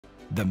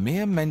The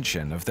mere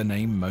mention of the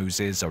name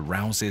Moses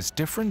arouses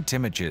different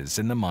images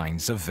in the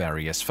minds of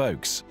various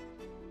folks.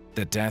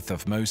 The death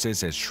of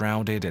Moses is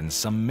shrouded in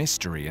some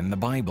mystery in the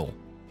Bible.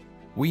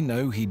 We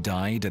know he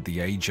died at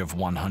the age of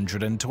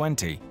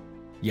 120,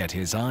 yet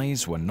his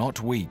eyes were not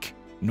weak,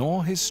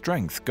 nor his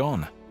strength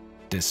gone.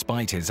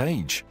 Despite his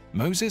age,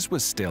 Moses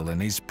was still in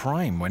his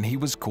prime when he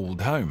was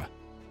called home.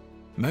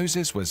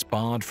 Moses was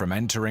barred from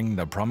entering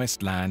the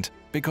Promised Land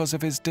because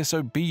of his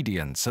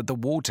disobedience at the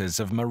waters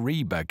of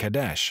Meribah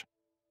Kadesh.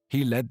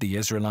 He led the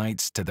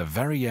Israelites to the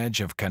very edge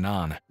of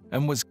Canaan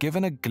and was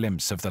given a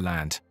glimpse of the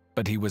land,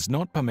 but he was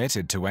not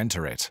permitted to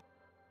enter it.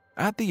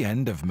 At the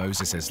end of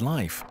Moses'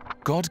 life,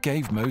 God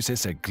gave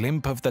Moses a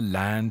glimpse of the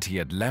land he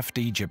had left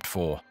Egypt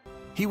for.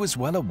 He was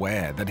well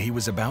aware that he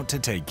was about to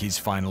take his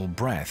final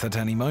breath at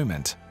any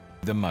moment,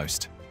 the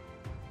most.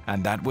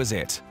 And that was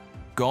it.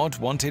 God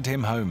wanted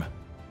him home.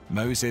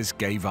 Moses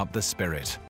gave up the spirit,